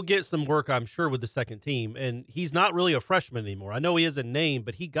he'll get some work, I'm sure, with the second team. And he's not really a freshman anymore. I know he is a name,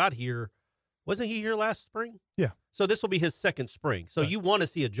 but he got here. Wasn't he here last spring? Yeah. So this will be his second spring. So you want to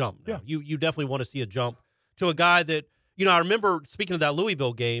see a jump now. Yeah. You definitely want to see a jump to a guy that, I remember, speaking of that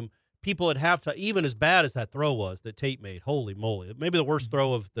Louisville game, people at halftime, even as bad as that throw was that Tate made, holy moly, maybe the worst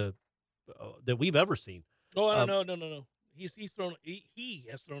throw of that we've ever seen. Oh, no. He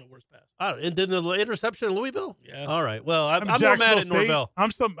has thrown a worse pass. And then the interception in Louisville? Yeah. All right. Well, I'm more mad at Norvell.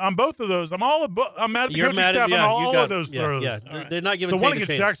 I'm both of those. I'm mad at the You're coaching mad staff on all of those throws. Yeah. Right. They're not giving the one Tate a against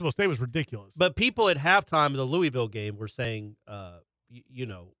chance. Jacksonville State was ridiculous. But people at halftime of the Louisville game were saying,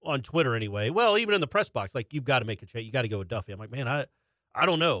 on Twitter anyway, well, even in the press box, like, you've got to make a change. You got to go with Duffy. I'm like, man, I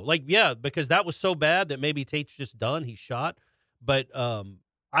don't know. Like, yeah, because that was so bad that maybe Tate's just done. He's shot. But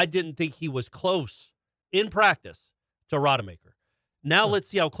I didn't think he was close in practice to Rodemaker. Now let's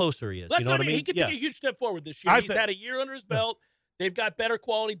see how closer he is. That's you know what I mean? He could take a huge step forward this year. He's had a year under his belt. They've got better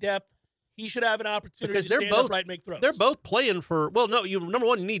quality depth. He should have an opportunity to stand upright and make throws. They're both playing for, number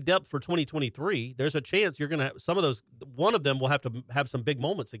one, you need depth for 2023. There's a chance you're going to have some of those. One of them will have to have some big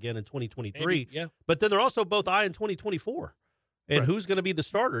moments again in 2023. Maybe, yeah. But then they're also both eyeing 2024. And who's going to be the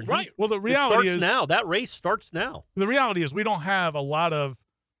starter? And right. Well, the reality is now. That race starts now. The reality is we don't have a lot of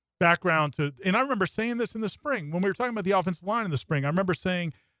background to, and I remember saying this in the spring when we were talking about the offensive line in the spring. I remember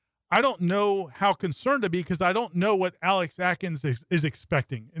saying, I don't know how concerned to be because I don't know what Alex Atkins is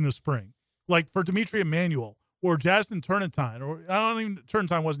expecting in the spring. Like for Dimitri Emmanuel or Jasmine Turrentine, or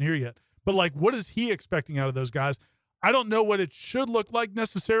Turrentine wasn't here yet, But, like, what is he expecting out of those guys? I don't know what it should look like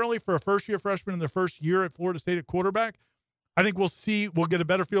necessarily for a first-year freshman in their first year at Florida State at quarterback. I think we'll get a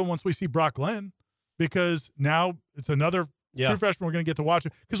better feel once we see Brock Glenn, because now it's another true freshman we're going to get to watch.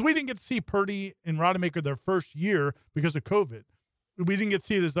 Because we didn't get to see Purdy and Rodemaker their first year because of COVID. We didn't get to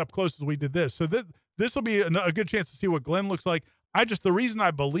see it as up close as we did this. So this will be a good chance to see what Glenn looks like. The reason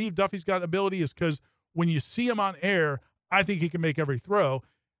I believe Duffy's got ability is because when you see him on air, I think he can make every throw.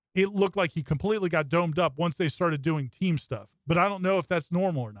 It looked like he completely got domed up once they started doing team stuff. But I don't know if that's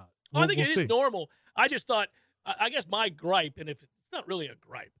normal or not. I think it is normal. I just thought, I guess my gripe, and if it's not really a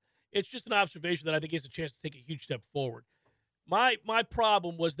gripe, it's just an observation that I think he has a chance to take a huge step forward. My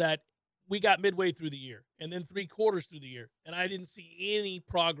problem was that we got midway through the year and then 3 quarters through the year, and I didn't see any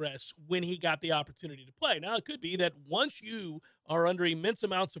progress when he got the opportunity to play. Now, it could be that once you are under immense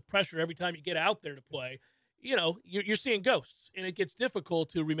amounts of pressure every time you get out there to play, you're seeing ghosts, and it gets difficult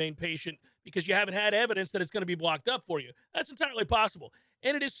to remain patient because you haven't had evidence that it's going to be blocked up for you. That's entirely possible.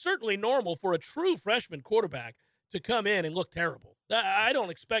 And it is certainly normal for a true freshman quarterback to come in and look terrible. I don't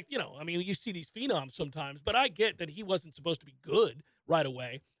expect, you see these phenoms sometimes, but I get that he wasn't supposed to be good right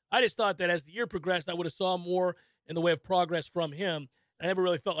away. I just thought that as the year progressed, I would have saw more in the way of progress from him. I never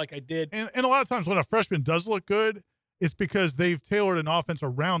really felt like I did. And a lot of times when a freshman does look good, it's because they've tailored an offense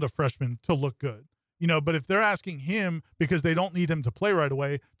around a freshman to look good. But if they're asking him because they don't need him to play right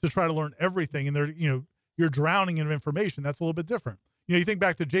away to try to learn everything, and you're drowning in information, that's a little bit different. You think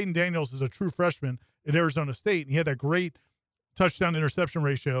back to Jaden Daniels as a true freshman at Arizona State, and he had that great touchdown interception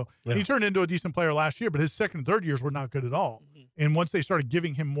ratio. Yeah. He turned into a decent player last year, but his second and third years were not good at all. Mm-hmm. And once they started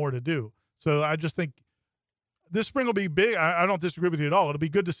giving him more to do. So I just think this spring will be big. I don't disagree with you at all. It'll be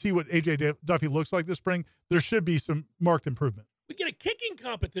good to see what A.J. Duffy looks like this spring. There should be some marked improvement. We get a kicking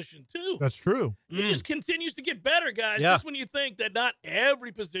competition, too. That's true. It just continues to get better, guys. Yeah. Just when you think that not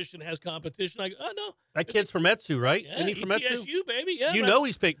every position has competition, I go, oh, no. That kid's from Etsu, right? Yeah, Isn't he from Etsu? FSU, baby. Yeah,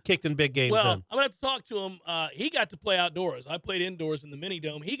 he's kicked in big games. Well, then. I'm going to have to talk to him. He got to play outdoors. I played indoors in the mini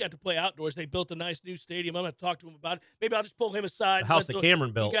dome. He got to play outdoors. They built a nice new stadium. I'm going to talk to him about it. Maybe I'll just pull him aside. The house that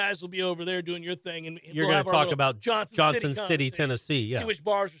Cameron built. You guys will be over there doing your thing. And you're going to talk about Johnson City, Tennessee. Yeah. See which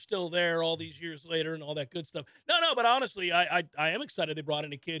bars are still there all these years later and all that good stuff. No, but honestly, I am excited they brought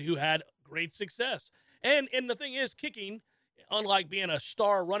in a kid who had great success. And the thing is, kicking, unlike being a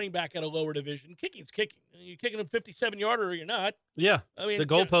star running back at a lower division, kicking's kicking. You're kicking a 57-yarder or you're not. Yeah. I mean, the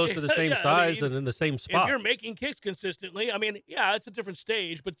goalposts are the same size and in the same spot. If you're making kicks consistently, it's a different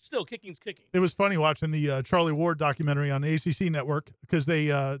stage, but still, kicking's kicking. It was funny watching the Charlie Ward documentary on the ACC network because they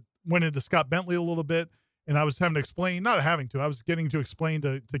went into Scott Bentley a little bit, and I was having to explain, I was getting to explain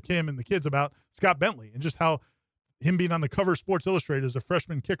to Kim and the kids about Scott Bentley and just how him being on the cover of Sports Illustrated as a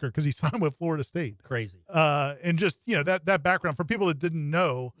freshman kicker because he signed with Florida State. Crazy. And just, that background for people that didn't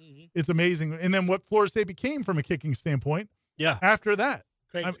know, it's amazing. And then what Florida State became from a kicking standpoint after that.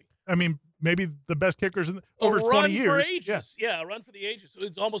 Crazy. Maybe the best kickers in over 20 years. Run for ages. Yeah, run for the ages. So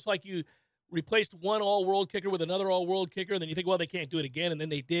it's almost like you replaced one all-world kicker with another all-world kicker, and then you think, well, they can't do it again, and then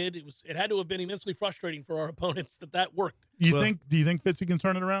they did. It had to have been immensely frustrating for our opponents that worked. Do you think Fitzy can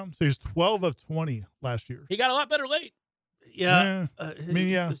turn it around? So he was 12 of 20 last year. He got a lot better late. Yeah.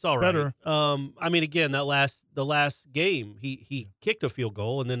 It's all right. Better. Again, the last game, he kicked a field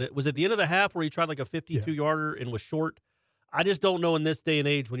goal, and then it was at the end of the half where he tried like a 52-yarder and was short. I just don't know in this day and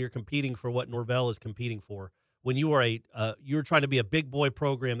age when you're competing for what Norvell is competing for. When you are you're trying to be a big boy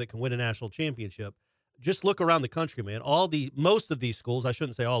program that can win a national championship, just look around the country, man. Most of these schools, I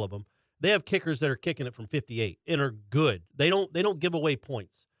shouldn't say all of them, they have kickers that are kicking it from 58 and are good. They don't give away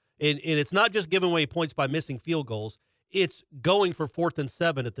points, and it's not just giving away points by missing field goals. It's going for 4th and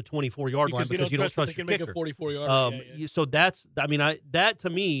 7 at the 24-yard line because you don't trust your kicker. Make a 44-yarder. So that's that to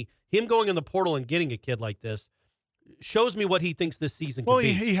me, him going in the portal and getting a kid like this shows me what he thinks this season could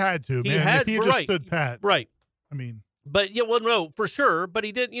be. He had to, man. If he just stood pat. Right. But no, for sure. But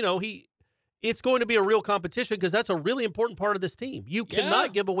he did, it's going to be a real competition because that's a really important part of this team. You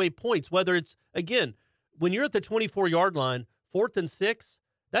cannot give away points, whether it's, again, when you're at the 24-yard line, 4th and 6,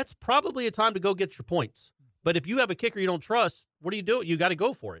 that's probably a time to go get your points. But if you have a kicker you don't trust, what do you do? You got to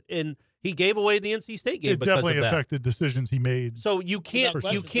go for it. And he gave away the NC State game because of that. It definitely affected decisions he made. So you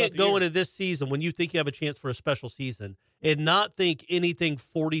can't go into this season when you think you have a chance for a special season and not think anything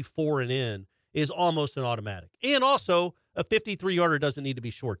 44 and in is almost an automatic. And also, a 53-yarder doesn't need to be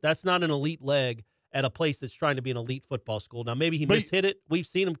short. That's not an elite leg at a place that's trying to be an elite football school. Now, maybe he mishit it. We've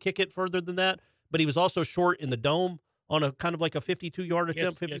seen him kick it further than that, but he was also short in the dome on a kind of like a 52-yard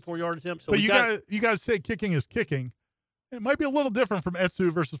attempt, 54-yard attempt. So but you guys say kicking is kicking. It might be a little different from Etsu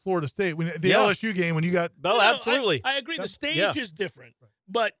versus Florida State. The LSU game when you got... absolutely. I agree. The stage is different,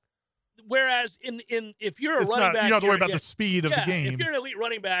 but Whereas if you're a running back, you don't have to worry about the speed of the game. If you're an elite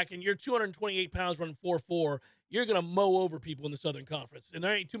running back and you're 228 pounds running 4.4, you're going to mow over people in the Southern Conference. And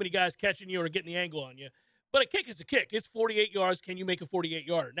there ain't too many guys catching you or getting the angle on you. But a kick is a kick. It's 48 yards. Can you make a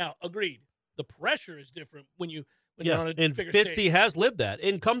 48-yarder? Now, agreed. The pressure is different when you're on a bigger Fitzy stage. has lived that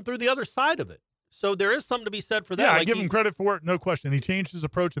and come through the other side of it. So there is something to be said for that. Yeah, I give him credit for it, no question. He changed his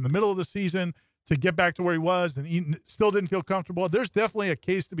approach in the middle of the season to get back to where he was, and he still didn't feel comfortable. There's definitely a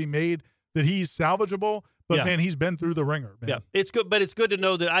case to be made that he's salvageable, but, man, he's been through the ringer, man. Yeah, it's good, but it's good to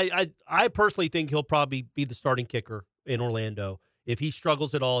know that I personally think he'll probably be the starting kicker in Orlando. If he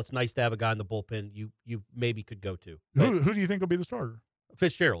struggles at all, it's nice to have a guy in the bullpen you maybe could go to. Who do you think will be the starter?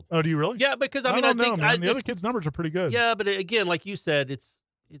 Fitzgerald. Oh, do you really? Yeah, because I don't know, think man. The other kids' numbers are pretty good. Yeah, but again, like you said, it's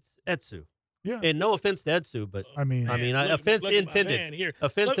Etsu. Yeah. And no offense to Etsu, but offense intended.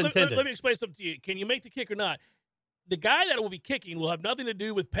 Offense intended. Let me explain something to you. Can you make the kick or not? The guy that will be kicking will have nothing to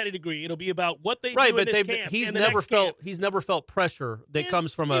do with pedigree. It'll be about what they do in this camp. He's never felt pressure that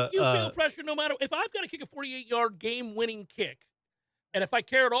comes from if you feel pressure, no matter if I've got to kick a 48-yard game-winning kick, and if I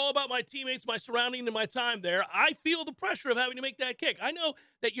care at all about my teammates, my surrounding, and my time there, I feel the pressure of having to make that kick. I know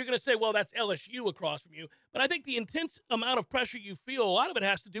that you're going to say, well, that's LSU across from you, but I think the intense amount of pressure you feel, a lot of it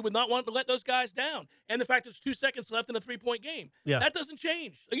has to do with not wanting to let those guys down, and the fact there's 2 seconds left in a 3-point game. Yeah. That doesn't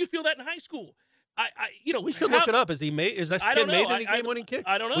change. You feel that in high school. We should look it up. Is that kid made any game-winning kick?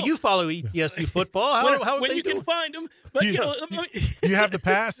 I don't know. Well, you follow ETSU football. How when you doing? can find them. But you have the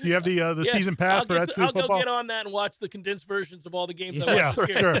pass. You have the season pass for FSU football. I'll go get on that and watch the condensed versions of all the games. Yeah,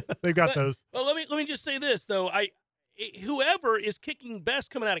 sure. They got those. Well, let me just say this though. Whoever is kicking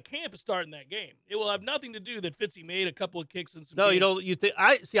best coming out of camp is starting that game. It will have nothing to do that Fitzy made a couple of kicks in some. No, games. you don't. You think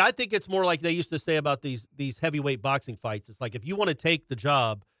I think it's more like they used to say about these heavyweight boxing fights. It's like if you want to take the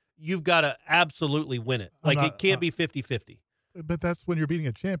job, you've got to absolutely win it. Like it can't be 50-50. But that's when you're beating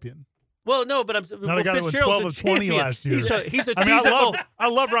a champion. Well, no, but not a guy that won 12 of 20 last year. He's a I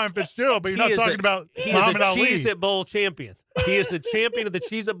love Ryan Fitzgerald, but you're not talking about Muhammad Ali. He is a Cheez-It Bowl champion. He is the champion of the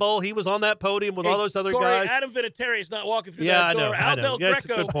Cheez-It Bowl. He was on that podium with all those other guys. Adam Vinatieri is not walking through that door. I know. That's a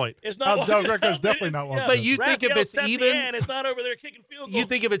good point. Del Greco's definitely not walking. But you think if it's even, is not over there kicking field goals. You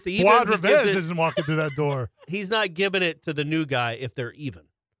think if it's even, Fuad Revez isn't walking through that door. He's not giving it to the new guy if they're even.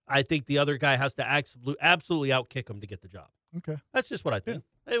 I think the other guy has to absolutely outkick him to get the job. Okay. That's just what I think.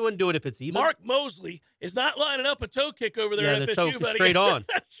 They wouldn't do it if it's even. Mark Mosley is not lining up a toe kick over there at FSU, the toe buddy. straight on.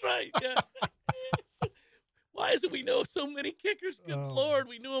 That's right. Yeah. Why is it we know so many kickers? Good Lord,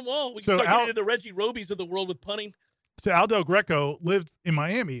 we knew them all. We start getting into the Reggie Robies of the world with punting. So Al Del Greco lived in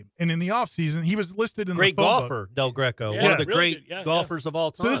Miami, and in the offseason, he was listed in great the phone golfer, book. Del Greco, Yeah, one of the really great golfers of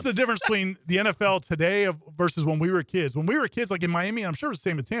all time. So this is the difference between the NFL today versus when we were kids. When we were kids, like in Miami, I'm sure it was the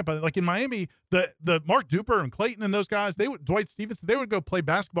same in Tampa. Like in Miami, the Mark Duper and Clayton and those guys, Dwight Stevenson, they would go play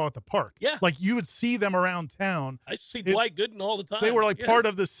basketball at the park. Yeah, like you would see them around town. I see Dwight Gooden all the time. They were like part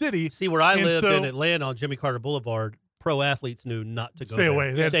of the city. See, where I lived in Atlanta on Jimmy Carter Boulevard, pro athletes knew not to go stay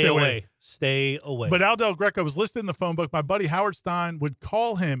away. They had to stay away. Stay away. But Al Del Greco was listed in the phone book. My buddy Howard Stein would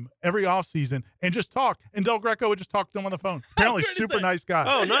call him every offseason and just talk. And Del Greco would just talk to him on the phone. Apparently, super nice guy.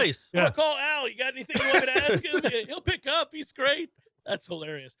 Oh, nice. Yeah. I'm call Al. You got anything you want me to ask him? He'll pick up. He's great. That's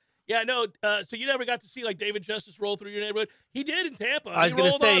hilarious. Yeah, no. So you never got to see like David Justice roll through your neighborhood? He did in Tampa. I was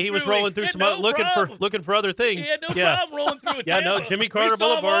going to say he was rolling through some looking for other things. He had no problem rolling through it. Yeah, no. Jimmy Carter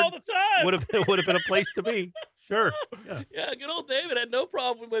Boulevard all the time. would have been a place to be. Sure. Yeah, good old David had no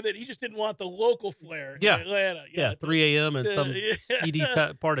problem with it. He just didn't want the local flair in Atlanta. Yeah, 3 a.m. and some CD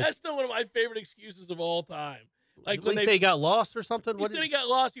party. That's still one of my favorite excuses of all time. Like when they say he got lost or something? He said he got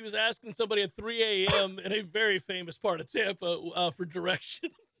lost. He was asking somebody at 3 a.m. in a very famous part of Tampa for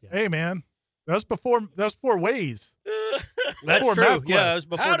directions. Hey, man. That was before Waze. That's true. Yeah, it was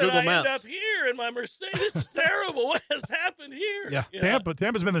before Google Maps. How did I end up here in my Mercedes? This is terrible. What has happened here? Yeah.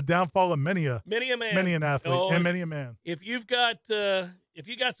 Tampa's been the downfall of many a man, many an athlete, and many a man. If you got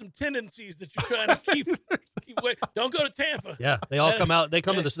some tendencies that you're trying to keep away, don't go to Tampa. Yeah, they all come out. They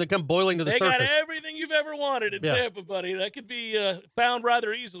come boiling to the surface. They got everything you've ever wanted in Tampa, buddy. That could be found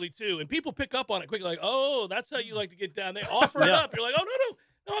rather easily too, and people pick up on it quickly. Like, oh, that's how you like to get down. They offer it up. You're like, oh no.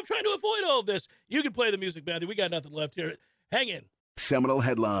 No, I'm trying to avoid all of this. You can play the music, Matthew. We got nothing left here. Hang in. Seminole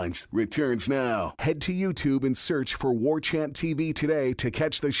Headlines returns now. Head to YouTube and search for War Chant TV today to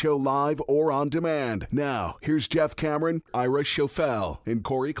catch the show live or on demand. Now, here's Jeff Cameron, Ira Schofel, and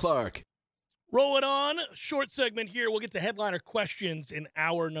Corey Clark. Rolling on. Short segment here. We'll get to headliner questions in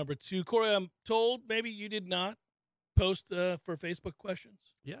hour number 2. Corey, I'm told maybe you did not post for Facebook questions.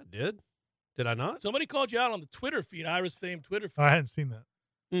 Yeah, I did. Did I not? Somebody called you out on the Twitter feed, Ira's famed Twitter feed. I hadn't seen that.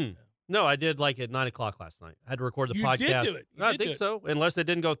 No, I did like at 9 o'clock last night. I had to record the You podcast. did do it. I think so, unless it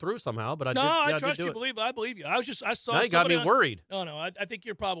didn't go through somehow. But I did. I did trust do you. it. I believe you. I saw. Now you got me worried. No, I think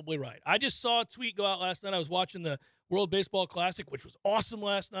you're probably right. I just saw a tweet go out last night. I was watching the World Baseball Classic, which was awesome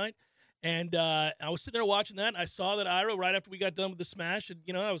last night, and I was sitting there watching that. And I saw that Ira right after we got done with the smash,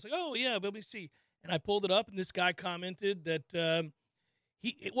 and I was like, oh yeah, let me see. And I pulled it up, and this guy commented that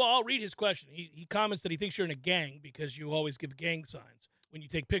I'll read his question. He comments that he thinks you're in a gang because you always give gang signs when you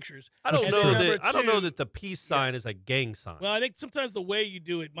take pictures. I don't know that the peace sign is a gang sign. Well, I think sometimes the way you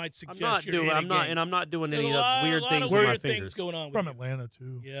do it might suggest I'm not doing any weird things with my weird fingers. things going on From with Atlanta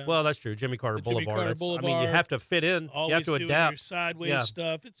too. Yeah. Well, that's true. Jimmy Carter Boulevard. Boulevard. I mean, you have to fit in. Always you have to doing adapt. Your sideways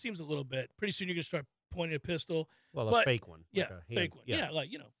stuff. It seems a little bit. Pretty soon you're gonna start pointing a pistol. Well, a fake one. Yeah, fake one. Yeah, like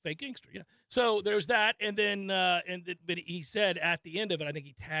fake gangster. Yeah. So there's that, and then but he said at the end of it, I think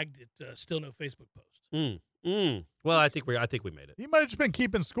he tagged it. Still no Facebook post. Well, I think we made it. He might have just been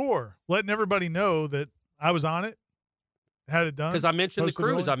keeping score, letting everybody know that I was on it, had it done. Because I mentioned the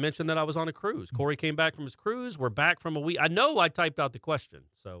cruise. early. I mentioned that I was on a cruise. Corey came back from his cruise. We're back from a week. I know I typed out the question,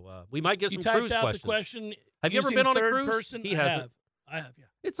 so we might get some cruise questions. You typed out the question. Have you ever been on a cruise? Person? He hasn't. I have. Yeah.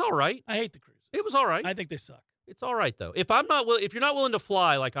 It's all right. I hate the cruise. It was all right. I think they suck. It's all right though. If you're not willing to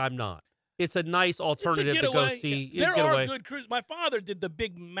fly like I'm not, it's a nice alternative to go see. There are good cruises. My father did the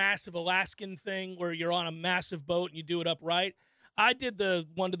big, massive Alaskan thing where you're on a massive boat and you do it upright. I did the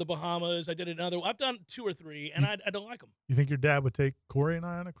one to the Bahamas. I did another. I've done 2 or 3, and I don't like them. You think your dad would take Corey and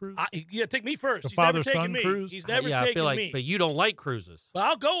I on a cruise? Take me first. The He's never father-son taken me. cruise? He's never I feel taken like, me. but you don't like cruises. But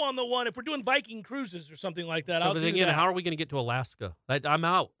I'll go on the one if we're doing Viking cruises or something like that. I'll do that. How are we going to get to Alaska? I'm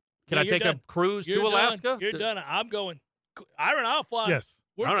out. Can I you're take done. a cruise You're to done. Alaska? You're done. I'm going. Ira, I'll fly. Yes.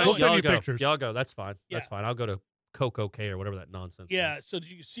 We're all right, We'll going. send y'all you go. pictures. Y'all go. That's fine. Yeah. That's fine. I'll go to Coco Cay or whatever that nonsense Yeah. is. So did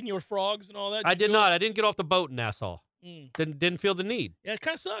you see your frogs and all that? I did not. I didn't get off the boat in Nassau. Didn't feel the need. Yeah, it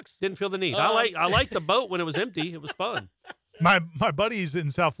kind of sucks. Didn't feel the need. I liked the boat when it was empty. It was fun. My buddies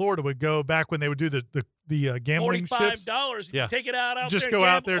in South Florida would go back when they would do the gambling ships. $45. Yeah. Take it out Just there. go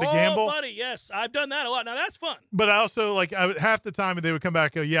out there to gamble? Oh, buddy, yes, I've done that a lot. Now that's fun. But I also half the time they would come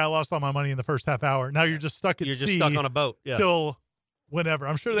back and go, yeah, I lost all my money in the first half hour. Now you're just stuck at You're sea. just stuck on a boat. Yeah. Till whenever.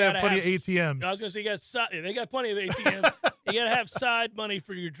 I'm sure they have plenty of ATMs. I was going to say they got plenty of ATMs. You got to have side money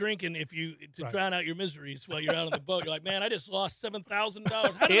for your drinking to drown out your miseries while you're out on the boat. You're like, man, I just lost $7,000.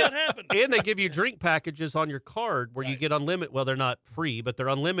 How did that happen? And they give you drink packages on your card where you get unlimited. Well, they're not free, but they're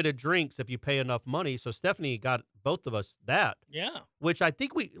unlimited drinks if you pay enough money. So Stephanie got both of us that. Yeah. Which I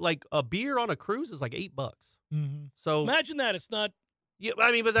think a beer on a cruise is like $8. Mm-hmm. So imagine that. It's not. Yeah,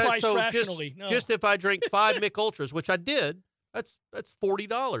 I mean, but that's priced so rationally. just if I drank 5 Mick Ultras, which I did, that's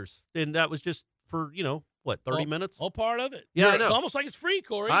 $40, and that was just for 30 minutes. All part of it. Yeah, I know. It's almost like it's free,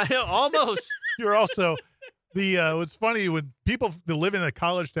 Corey. Almost. You're also what's funny when people that live in a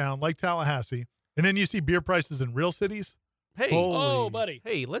college town like Tallahassee, and then you see beer prices in real cities. Hey, buddy.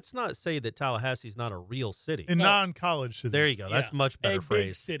 Hey, let's not say that Tallahassee's not a real city. In non-college cities. There you go. That's much better a phrase.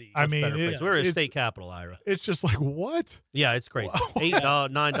 Big city. I mean, we're a state capital, Ira. It's just like what? Yeah, it's crazy.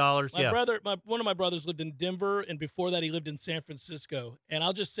 $8, $9. My brother, one of my brothers lived in Denver, and before that, he lived in San Francisco. And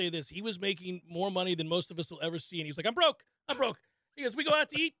I'll just say this: he was making more money than most of us will ever see. And he was like, "I'm broke. He goes, we go out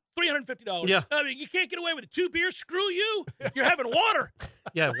to eat, $350. Yeah. I mean, you can't get away with it. 2 beers. Screw you. You're having water.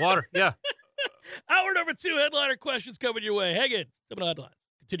 Yeah, water. Yeah. Hour number 2, headliner questions coming your way. Hang in. Seminole Headlines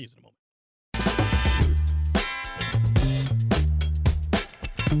continues in a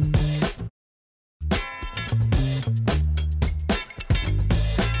moment.